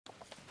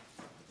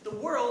The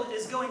world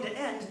is going to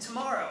end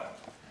tomorrow.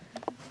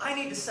 I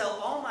need to sell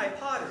all my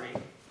pottery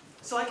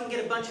so I can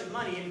get a bunch of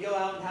money and go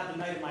out and have the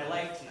night of my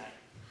life tonight.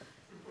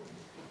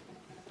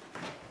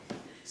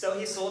 So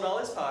he sold all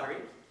his pottery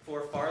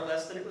for far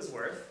less than it was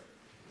worth,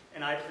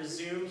 and I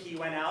presume he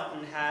went out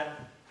and had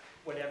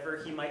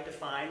whatever he might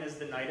define as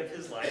the night of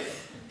his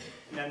life.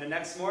 And then the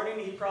next morning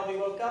he probably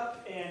woke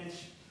up and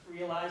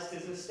realized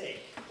his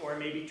mistake, or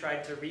maybe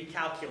tried to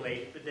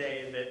recalculate the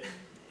day that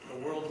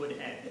the world would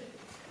end.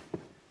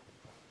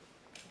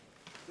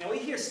 Now we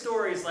hear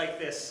stories like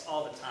this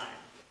all the time,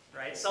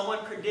 right?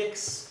 Someone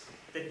predicts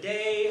the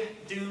day,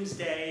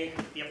 doomsday,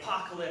 the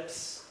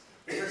apocalypse.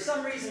 And for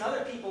some reason,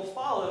 other people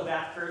follow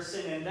that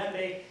person, and then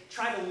they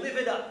try to live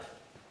it up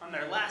on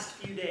their last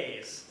few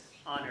days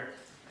on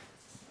earth.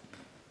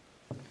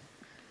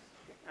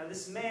 Now,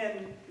 this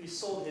man who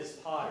sold his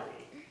pottery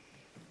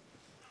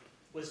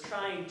was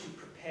trying to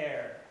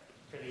prepare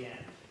for the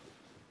end.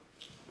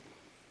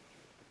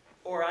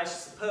 Or I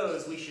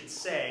suppose we should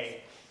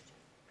say,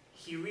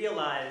 he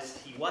realized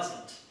he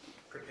wasn't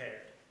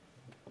prepared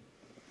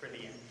for the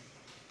end.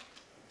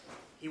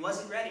 He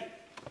wasn't ready.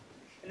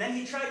 And then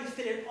he tried to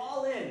fit it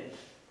all in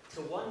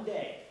to one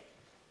day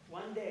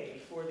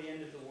before the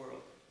end of the world.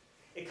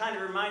 It kind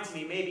of reminds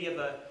me maybe of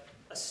a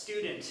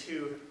student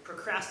who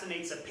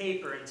procrastinates a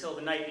paper until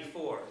the night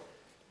before.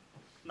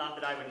 Not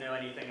that I would know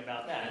anything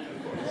about that,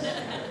 of course.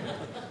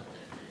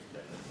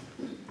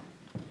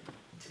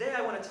 Today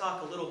I want to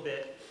talk a little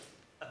bit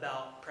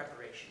about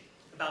preparation,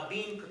 about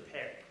being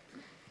prepared.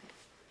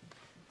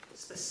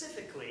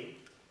 Specifically,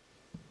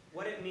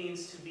 what it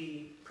means to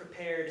be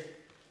prepared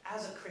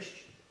as a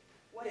Christian.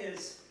 What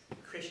is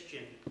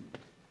Christian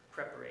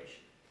preparation?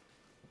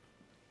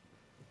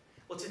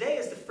 Well, today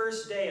is the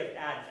first day of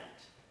Advent,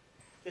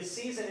 the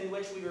season in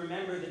which we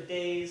remember the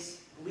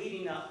days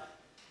leading up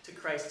to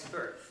Christ's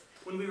birth,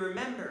 when we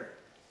remember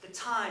the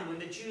time when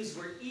the Jews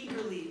were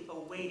eagerly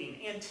awaiting,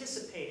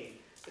 anticipating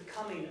the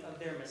coming of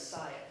their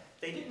Messiah.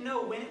 They didn't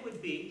know when it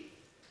would be,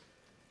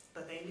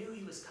 but they knew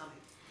he was coming,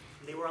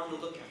 and they were on the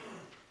lookout.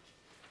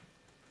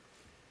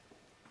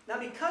 Now,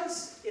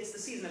 because it's the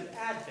season of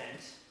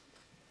Advent,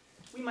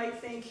 we might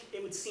think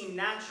it would seem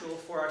natural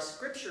for our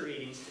scripture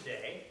readings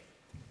today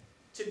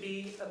to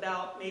be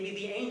about maybe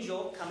the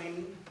angel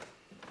coming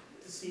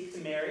to speak to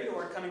Mary,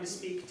 or coming to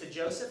speak to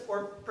Joseph,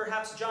 or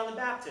perhaps John the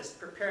Baptist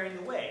preparing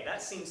the way.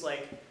 That seems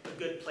like a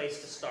good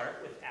place to start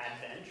with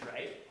Advent,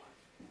 right?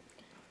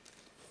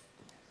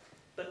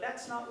 But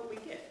that's not what we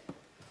get.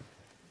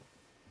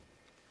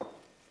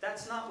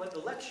 That's not what the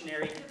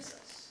lectionary gives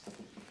us.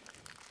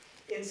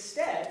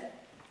 Instead,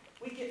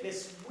 we get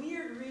this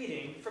weird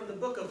reading from the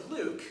book of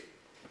Luke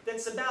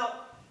that's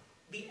about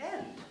the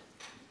end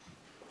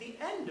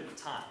of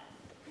time.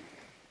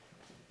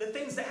 The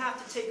things that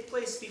have to take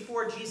place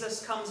before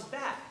Jesus comes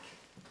back.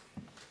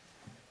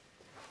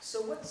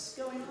 So what's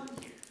going on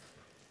here?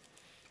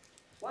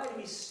 Why do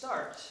we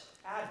start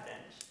Advent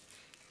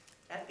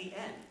at the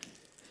end?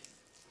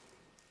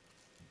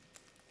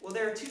 Well,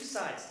 there are two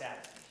sides to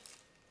Advent.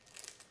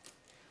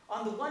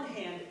 On the one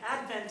hand,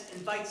 Advent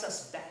invites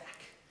us back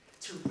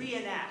to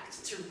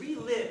reenact, to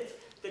relive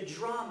the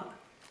drama,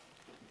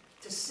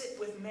 to sit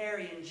with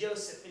Mary and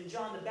Joseph and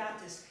John the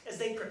Baptist as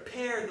they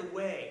prepare the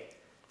way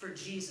for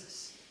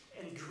Jesus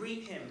and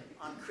greet him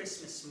on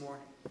Christmas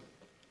morning.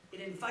 It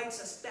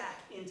invites us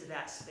back into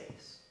that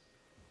space.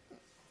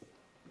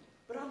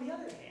 But on the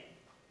other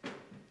hand,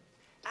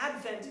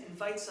 Advent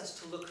invites us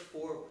to look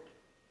forward,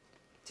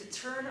 to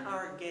turn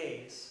our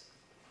gaze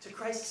to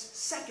Christ's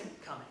second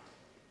coming,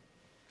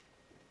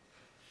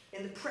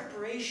 and the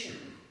preparation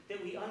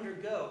that we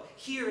undergo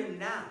here and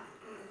now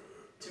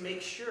to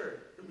make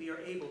sure that we are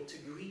able to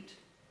greet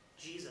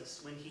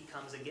Jesus when he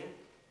comes again.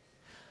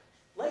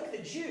 Like the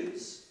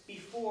Jews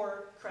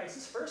before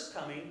Christ's first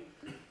coming,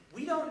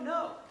 we don't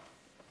know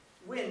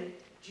when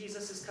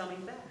Jesus is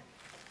coming back.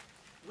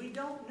 We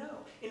don't know.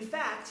 In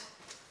fact,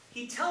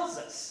 he tells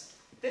us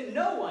that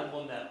no one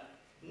will know.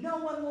 No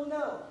one will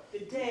know the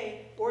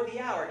day or the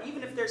hour,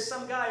 even if there's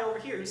some guy over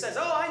here who says,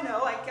 "Oh, I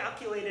know, I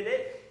calculated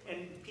it,"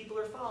 and people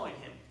are following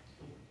him.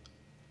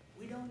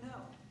 We don't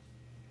know.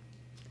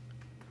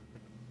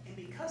 And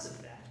because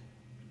of that,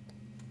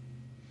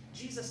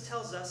 Jesus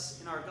tells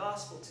us in our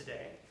gospel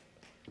today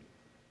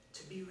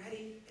to be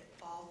ready at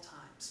all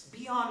times.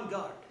 Be on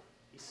guard,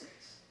 he says.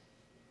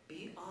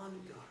 Be on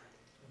guard.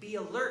 Be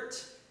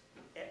alert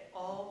at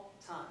all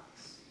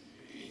times.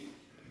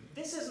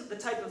 This isn't the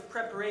type of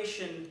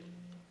preparation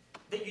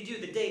that you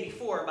do the day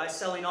before by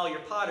selling all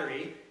your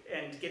pottery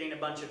and getting a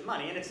bunch of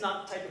money. And it's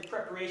not the type of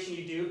preparation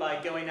you do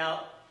by going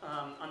out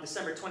on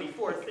December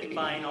 24th and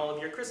buying all of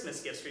your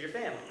Christmas gifts for your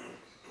family.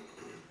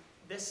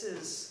 This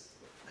is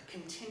a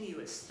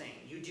continuous thing.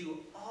 You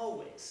do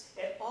always,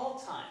 at all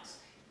times.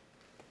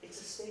 It's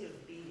a state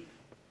of being,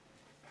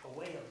 a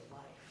way of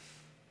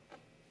life.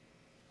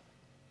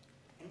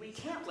 And we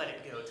can't let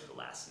it go to the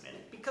last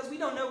minute because we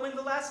don't know when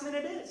the last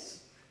minute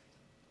is.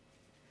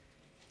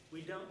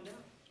 We don't know.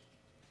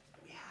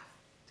 We have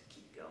to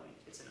keep going.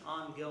 It's an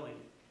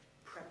ongoing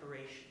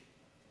preparation.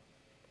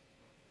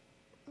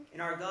 In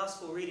our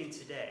gospel reading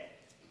today,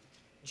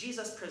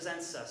 Jesus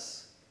presents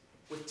us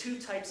with two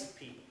types of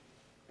people,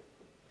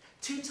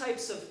 two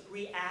types of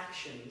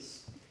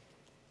reactions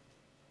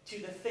to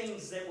the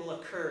things that will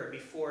occur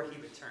before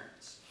he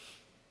returns.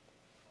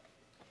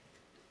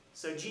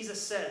 So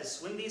Jesus says,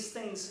 when these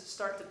things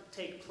start to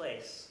take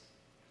place,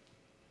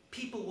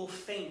 people will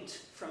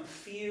faint from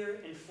fear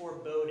and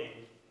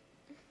foreboding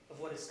of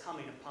what is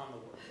coming upon the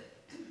world.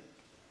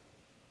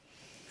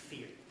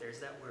 Fear. There's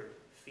that word,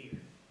 fear.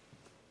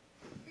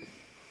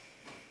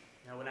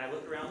 Now, when I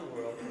look around the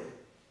world,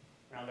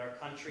 around our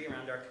country,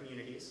 around our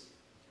communities,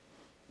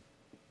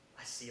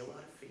 I see a lot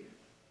of fear.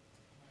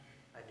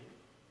 I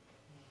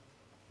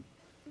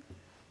do.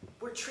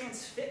 We're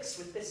transfixed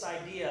with this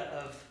idea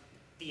of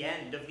the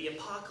end, of the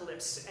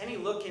apocalypse. Any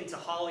look into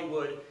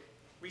Hollywood,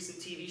 recent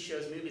TV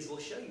shows, movies will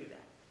show you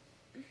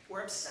that.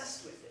 We're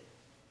obsessed with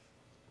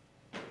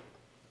it.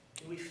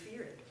 And we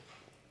fear it.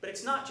 But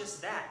it's not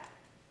just that.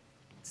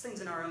 It's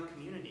things in our own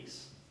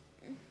communities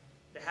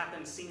that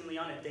happen seemingly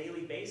on a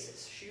daily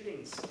basis.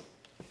 Shootings,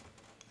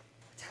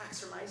 attacks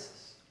from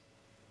ISIS.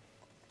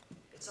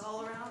 It's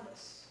all around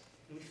us,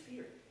 and we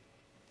fear it.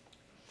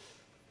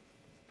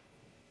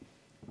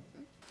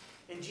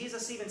 And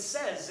Jesus even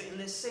says in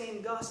this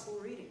same gospel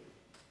reading,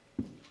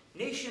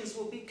 nations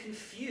will be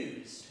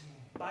confused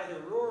by the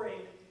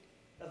roaring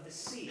of the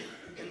sea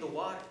and the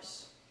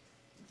waters.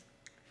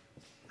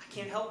 I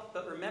can't help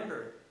but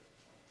remember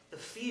the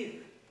fear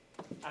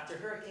after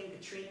Hurricane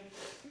Katrina,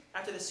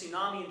 after the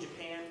tsunami in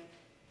Japan,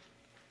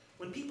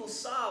 when people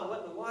saw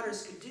what the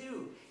waters could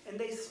do, and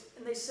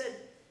they said,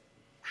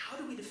 how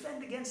do we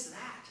defend against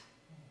that?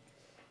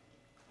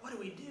 What do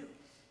we do?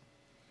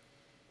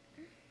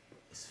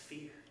 It's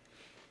fear.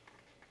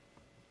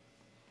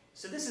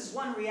 So this is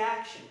one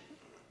reaction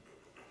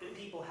that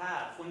people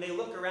have when they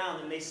look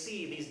around and they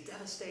see these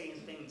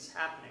devastating things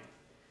happening,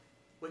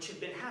 which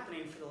have been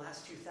happening for the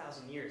last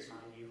 2,000 years,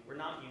 mind you. We're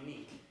not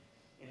unique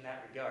in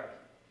that regard.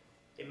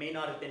 It may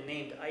not have been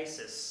named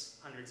ISIS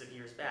hundreds of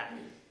years back,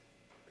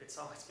 but it's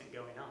always been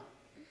going on.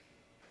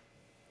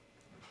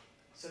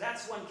 So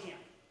that's one camp,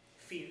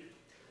 fear.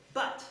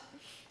 But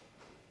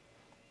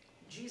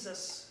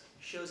Jesus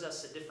shows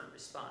us a different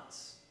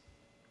response.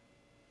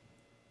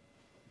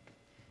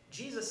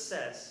 Jesus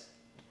says,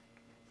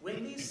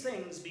 when these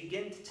things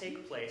begin to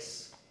take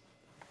place,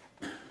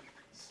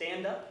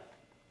 stand up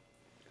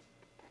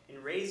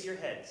and raise your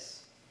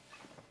heads,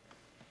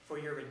 for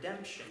your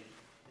redemption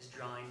is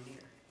drawing near.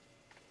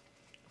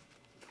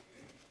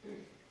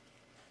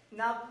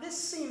 Now, this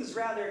seems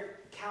rather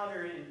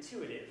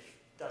counterintuitive,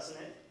 doesn't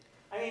it?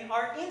 I mean,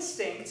 our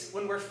instinct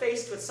when we're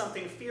faced with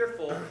something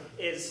fearful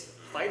is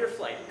fight or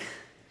flight,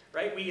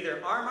 right? We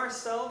either arm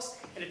ourselves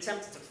and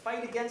attempt to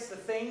fight against the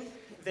thing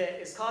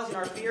that is causing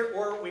our fear,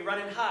 or we run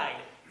and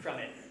hide from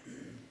it,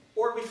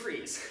 or we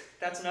freeze.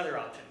 That's another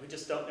option. We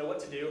just don't know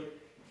what to do,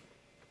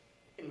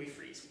 and we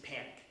freeze, we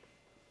panic.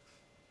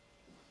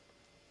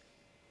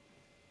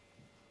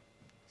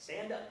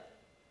 Stand up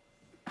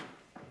and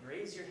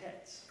raise your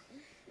heads,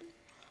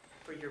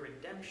 for your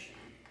redemption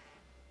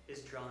is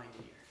drawing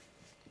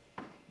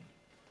near.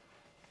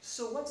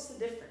 So what's the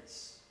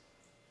difference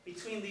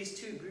between these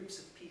two groups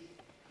of people?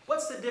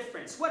 What's the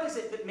difference? What is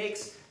it that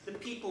makes the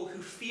people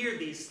who fear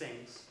these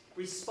things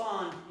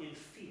respond in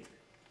fear,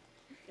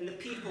 and the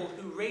people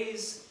who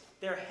raise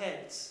their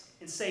heads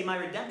and say, my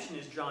redemption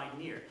is drawing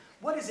near?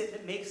 What is it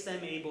that makes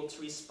them able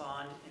to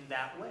respond in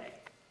that way?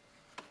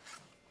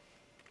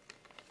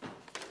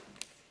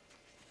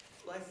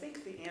 Well, I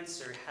think the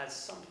answer has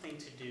something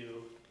to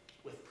do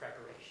with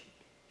preparation,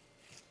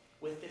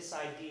 with this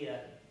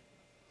idea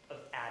of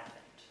Advent.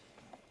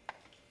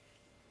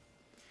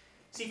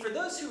 See, for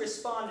those who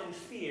respond in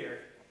fear,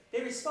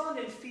 they respond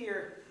in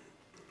fear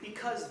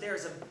because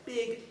there's a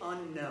big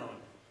unknown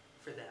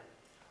for them.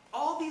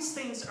 All these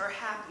things are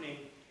happening,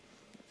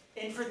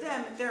 and for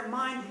them, their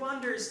mind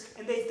wanders,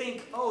 and they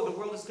think, oh, the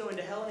world is going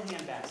to hell in a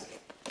handbasket.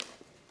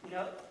 You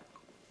know?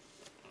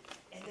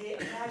 And they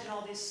imagine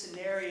all these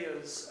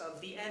scenarios of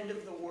the end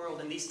of the world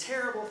and these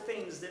terrible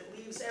things that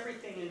leaves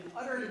everything in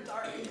utter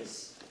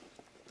darkness.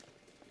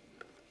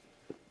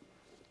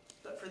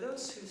 But for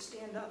those who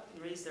stand up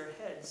and raise their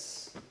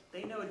heads,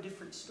 they know a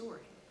different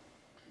story.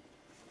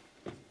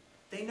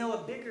 They know a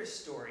bigger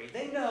story.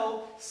 They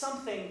know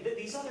something that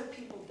these other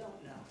people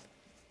don't know.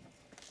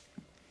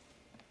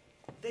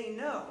 They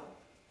know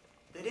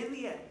that in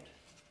the end,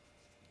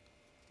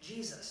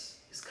 Jesus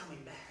is coming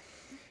back.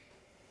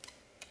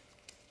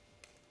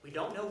 We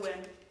don't know when,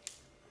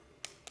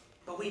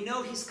 but we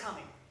know he's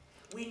coming.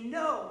 We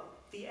know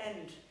the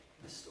end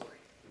of the story.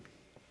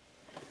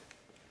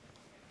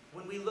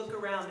 When we look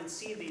around and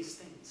see these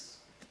things,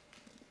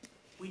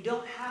 we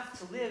don't have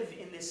to live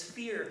in this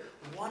fear,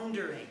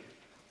 wondering,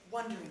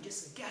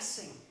 just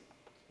guessing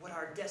what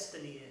our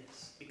destiny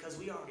is, because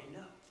we already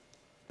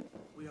know.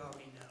 We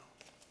already know.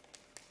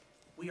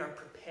 We are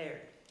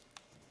prepared.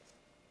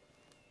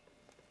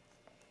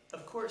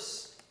 Of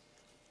course,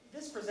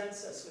 this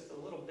presents us with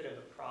a little bit of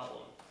a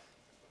problem.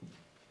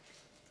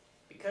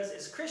 Because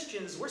as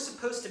Christians, we're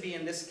supposed to be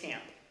in this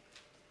camp.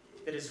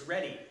 that is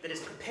ready, that is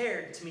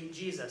prepared to meet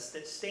Jesus,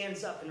 that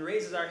stands up and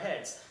raises our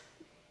heads.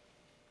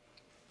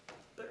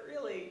 But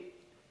really,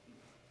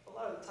 a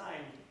lot of the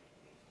time,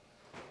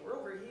 we're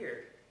over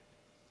here.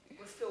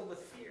 We're filled with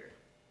fear.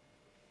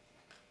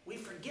 We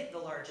forget the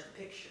larger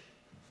picture.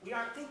 We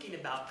aren't thinking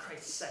about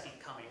Christ's second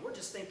coming. We're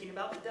just thinking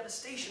about the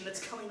devastation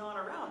that's coming on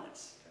around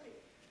us.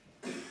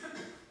 Right?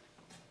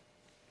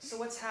 So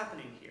what's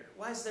happening here?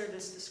 Why is there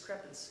this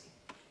discrepancy?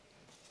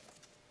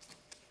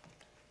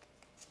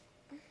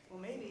 Well,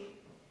 maybe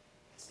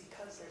it's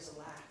because there's a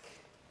lack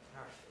in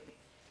our faith.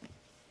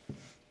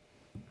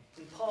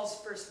 In Paul's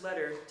first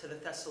letter to the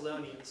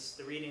Thessalonians,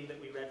 the reading that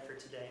we read for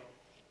today,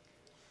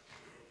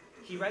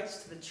 he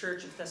writes to the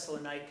church of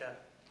Thessalonica,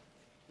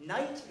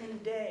 "Night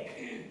and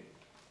day,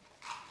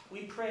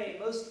 we pray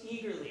most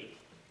eagerly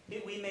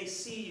that we may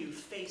see you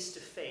face to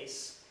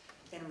face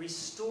and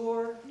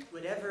restore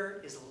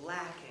whatever is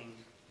lacking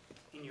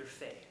in your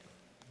faith."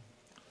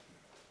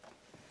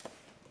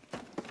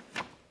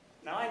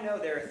 Now, I know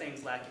there are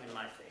things lacking in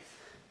my faith.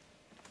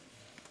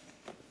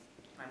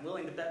 I'm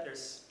willing to bet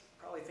there's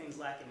probably things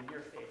lacking in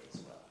your faith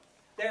as well.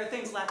 There are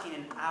things lacking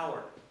in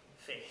our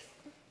faith,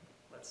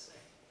 let's say.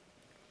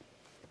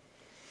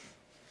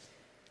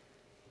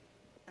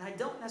 And I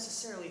don't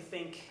necessarily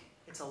think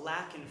it's a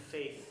lack in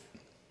faith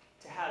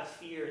to have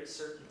fear at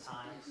certain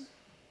times.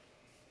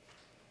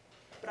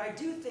 But I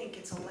do think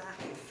it's a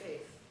lack in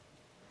faith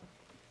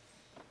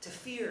to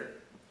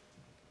fear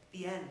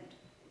the end,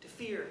 to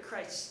fear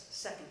Christ's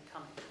second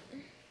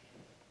coming.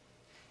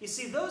 You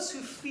see, those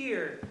who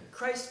fear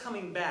Christ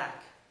coming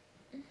back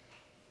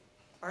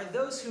are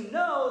those who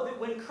know that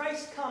when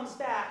Christ comes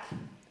back,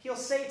 he'll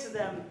say to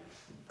them,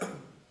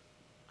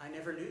 "I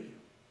never knew you."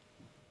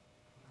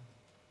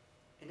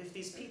 And if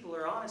these people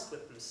are honest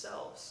with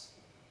themselves,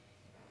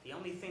 the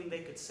only thing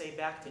they could say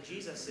back to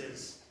Jesus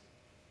is,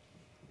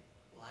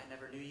 "Well, I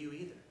never knew you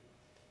either.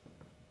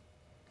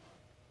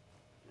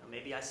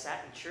 Maybe I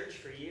sat in church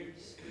for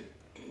years.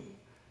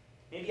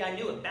 Maybe I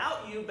knew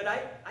about you, but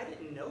I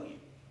didn't know you.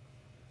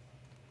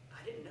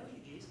 I didn't know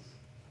you, Jesus."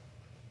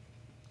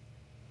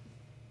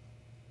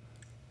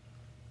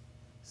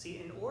 See,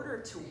 in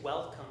order to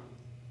welcome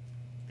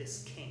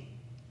this King,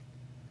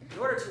 in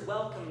order to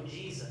welcome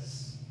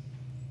Jesus,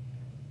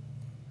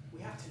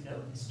 we have to know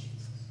this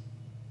Jesus.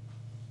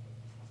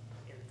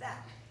 And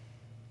that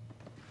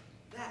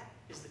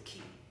is the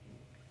key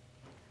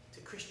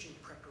to Christian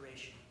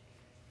preparation.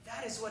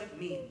 That is what it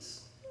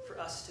means for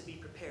us to be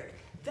prepared.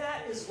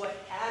 That is what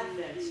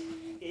Advent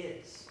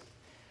is.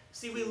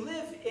 See, we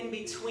live in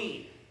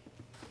between,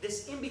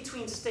 this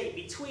in-between state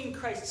between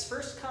Christ's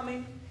first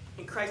coming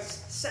and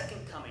Christ's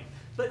second coming.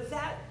 But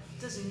that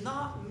does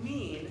not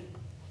mean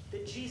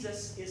that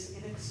Jesus is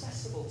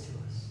inaccessible to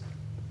us.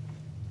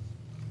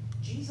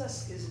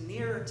 Jesus is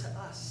nearer to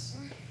us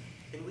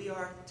than we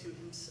are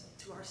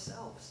to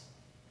ourselves.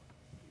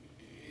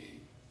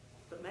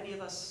 But many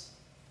of us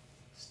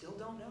still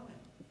don't know him.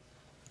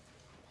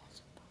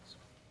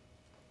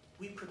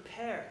 We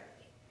prepare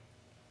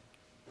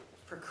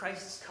for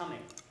Christ's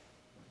coming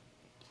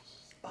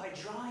by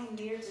drawing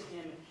near to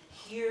him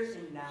here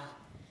and now.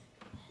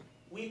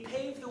 We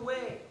pave the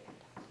way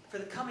for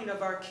the coming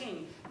of our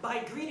King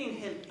by greeting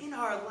him in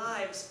our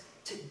lives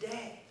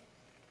today,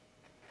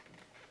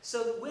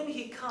 so that when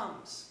he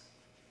comes,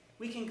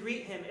 we can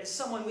greet him as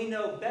someone we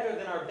know better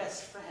than our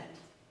best friend,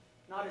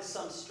 not as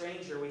some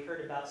stranger we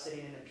heard about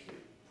sitting in a pew.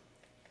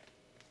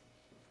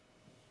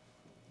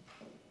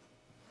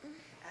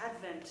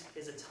 Advent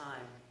is a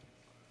time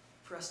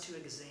for us to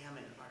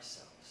examine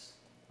ourselves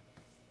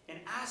and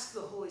ask the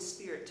Holy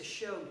Spirit to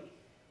show me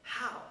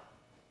how,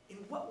 in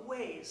what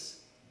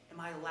ways am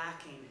I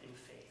lacking in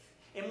faith?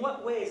 In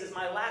what ways is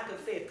my lack of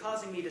faith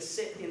causing me to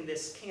sit in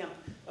this camp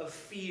of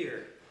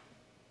fear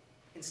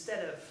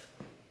instead of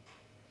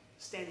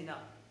standing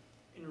up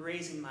and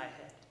raising my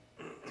head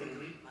to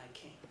greet my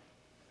King?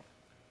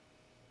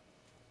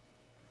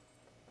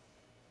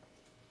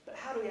 But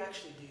how do we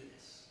actually do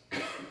this?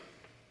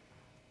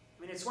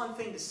 I mean, it's one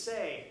thing to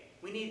say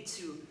we need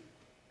to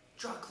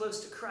draw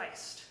close to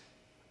Christ.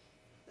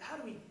 But how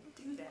do we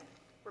do that?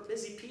 We're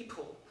busy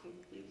people.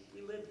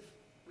 We live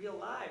real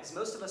lives.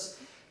 Most of us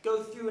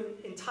go through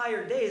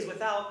entire days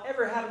without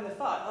ever having the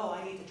thought, "Oh,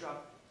 I need to draw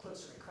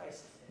closer to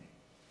Christ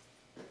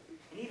today."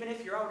 And even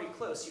if you're already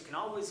close, you can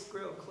always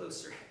grow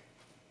closer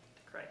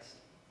to Christ.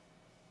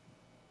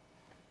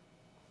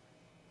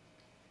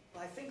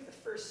 Well, I think the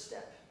first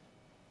step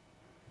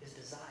is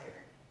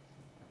desire.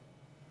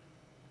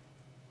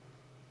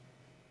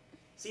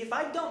 See, if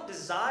I don't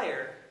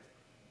desire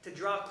to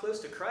draw close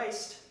to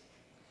Christ,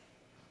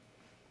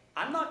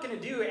 I'm not going to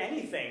do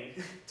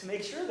anything to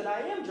make sure that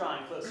I am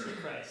drawing closer to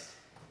Christ.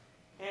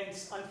 And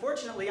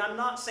unfortunately, I'm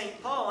not St.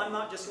 Paul. I'm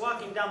not just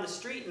walking down the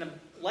street and a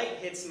light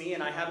hits me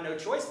and I have no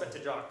choice but to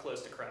draw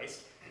close to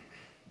Christ.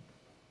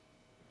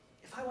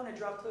 If I want to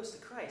draw close to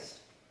Christ,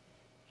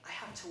 I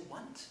have to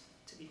want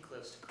to be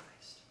close to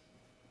Christ.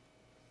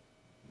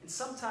 And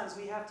sometimes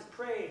we have to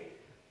pray,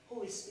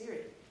 "Holy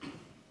Spirit,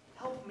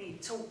 help me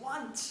to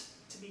want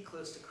to be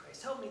close to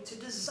Christ. Help me to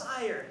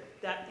desire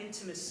that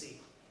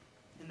intimacy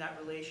and that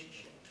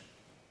relationship.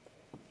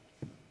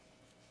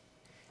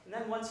 And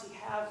then once we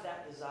have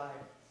that desire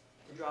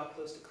to draw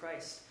close to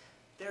Christ,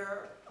 there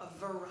are a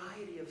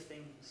variety of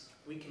things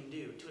we can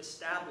do to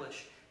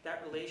establish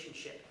that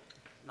relationship.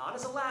 Not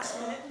as a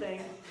last-minute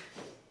thing,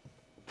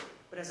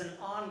 but as an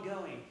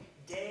ongoing,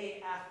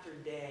 day after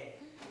day.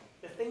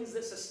 The things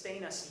that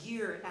sustain us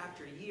year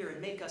after year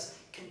and make us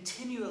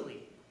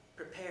continually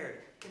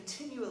prepared,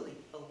 continually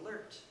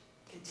alert,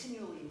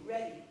 continually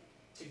ready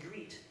to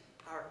greet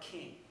our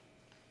King.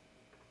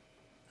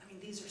 I mean,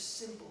 these are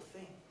simple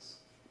things,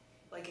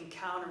 like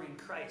encountering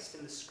Christ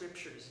in the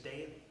Scriptures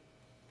daily,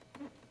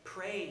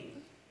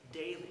 praying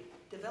daily,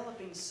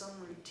 developing some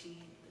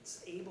routine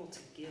that's able to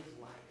give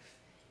life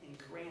and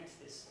grant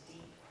this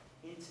deep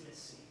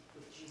intimacy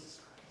with Jesus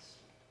Christ.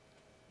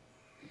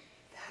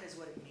 That is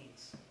what it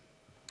means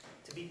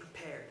to be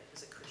prepared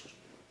as a Christian,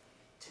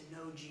 to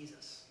know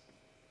Jesus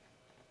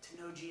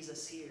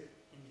here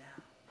and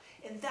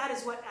now. And that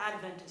is what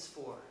Advent is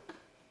for.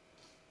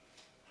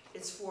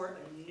 It's for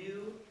a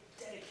new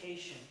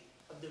dedication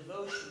of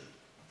devotion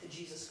to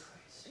Jesus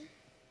Christ.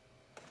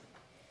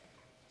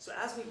 So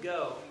as we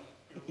go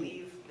and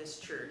leave this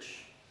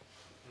church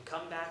and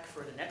come back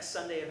for the next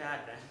Sunday of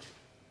Advent,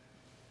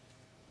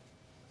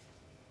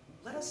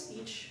 let us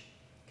each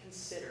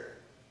consider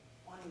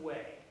one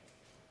way,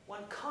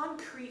 one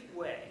concrete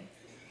way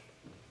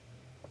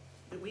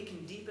that we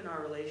can deepen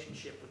our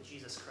relationship with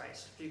Jesus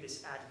Christ through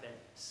this Advent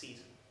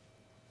season.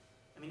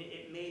 I mean,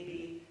 it may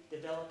be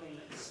developing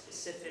a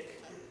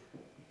specific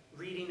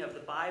reading of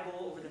the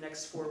Bible over the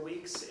next 4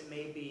 weeks. It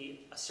may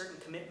be a certain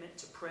commitment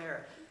to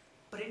prayer.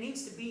 But it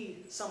needs to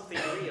be something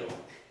real.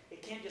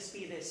 It can't just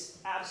be this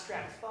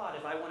abstract thought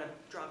of I want to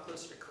draw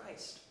closer to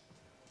Christ.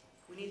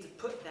 We need to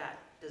put that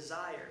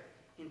desire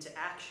into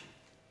action.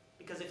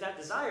 Because if that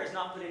desire is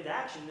not put into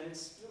action, then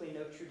it's really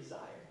no true desire.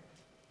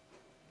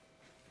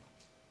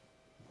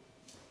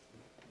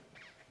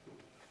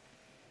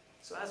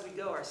 So as we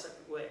go our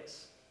separate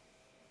ways,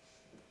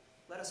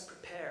 let us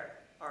prepare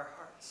our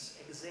hearts,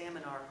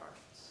 examine our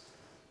hearts,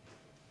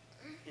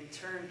 and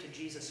turn to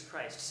Jesus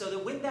Christ, so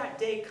that when that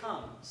day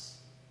comes,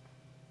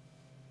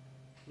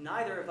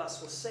 neither of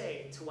us will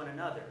say to one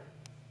another,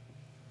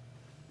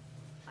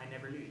 I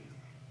never knew you.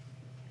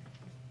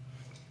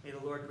 May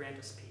the Lord grant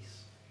us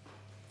peace.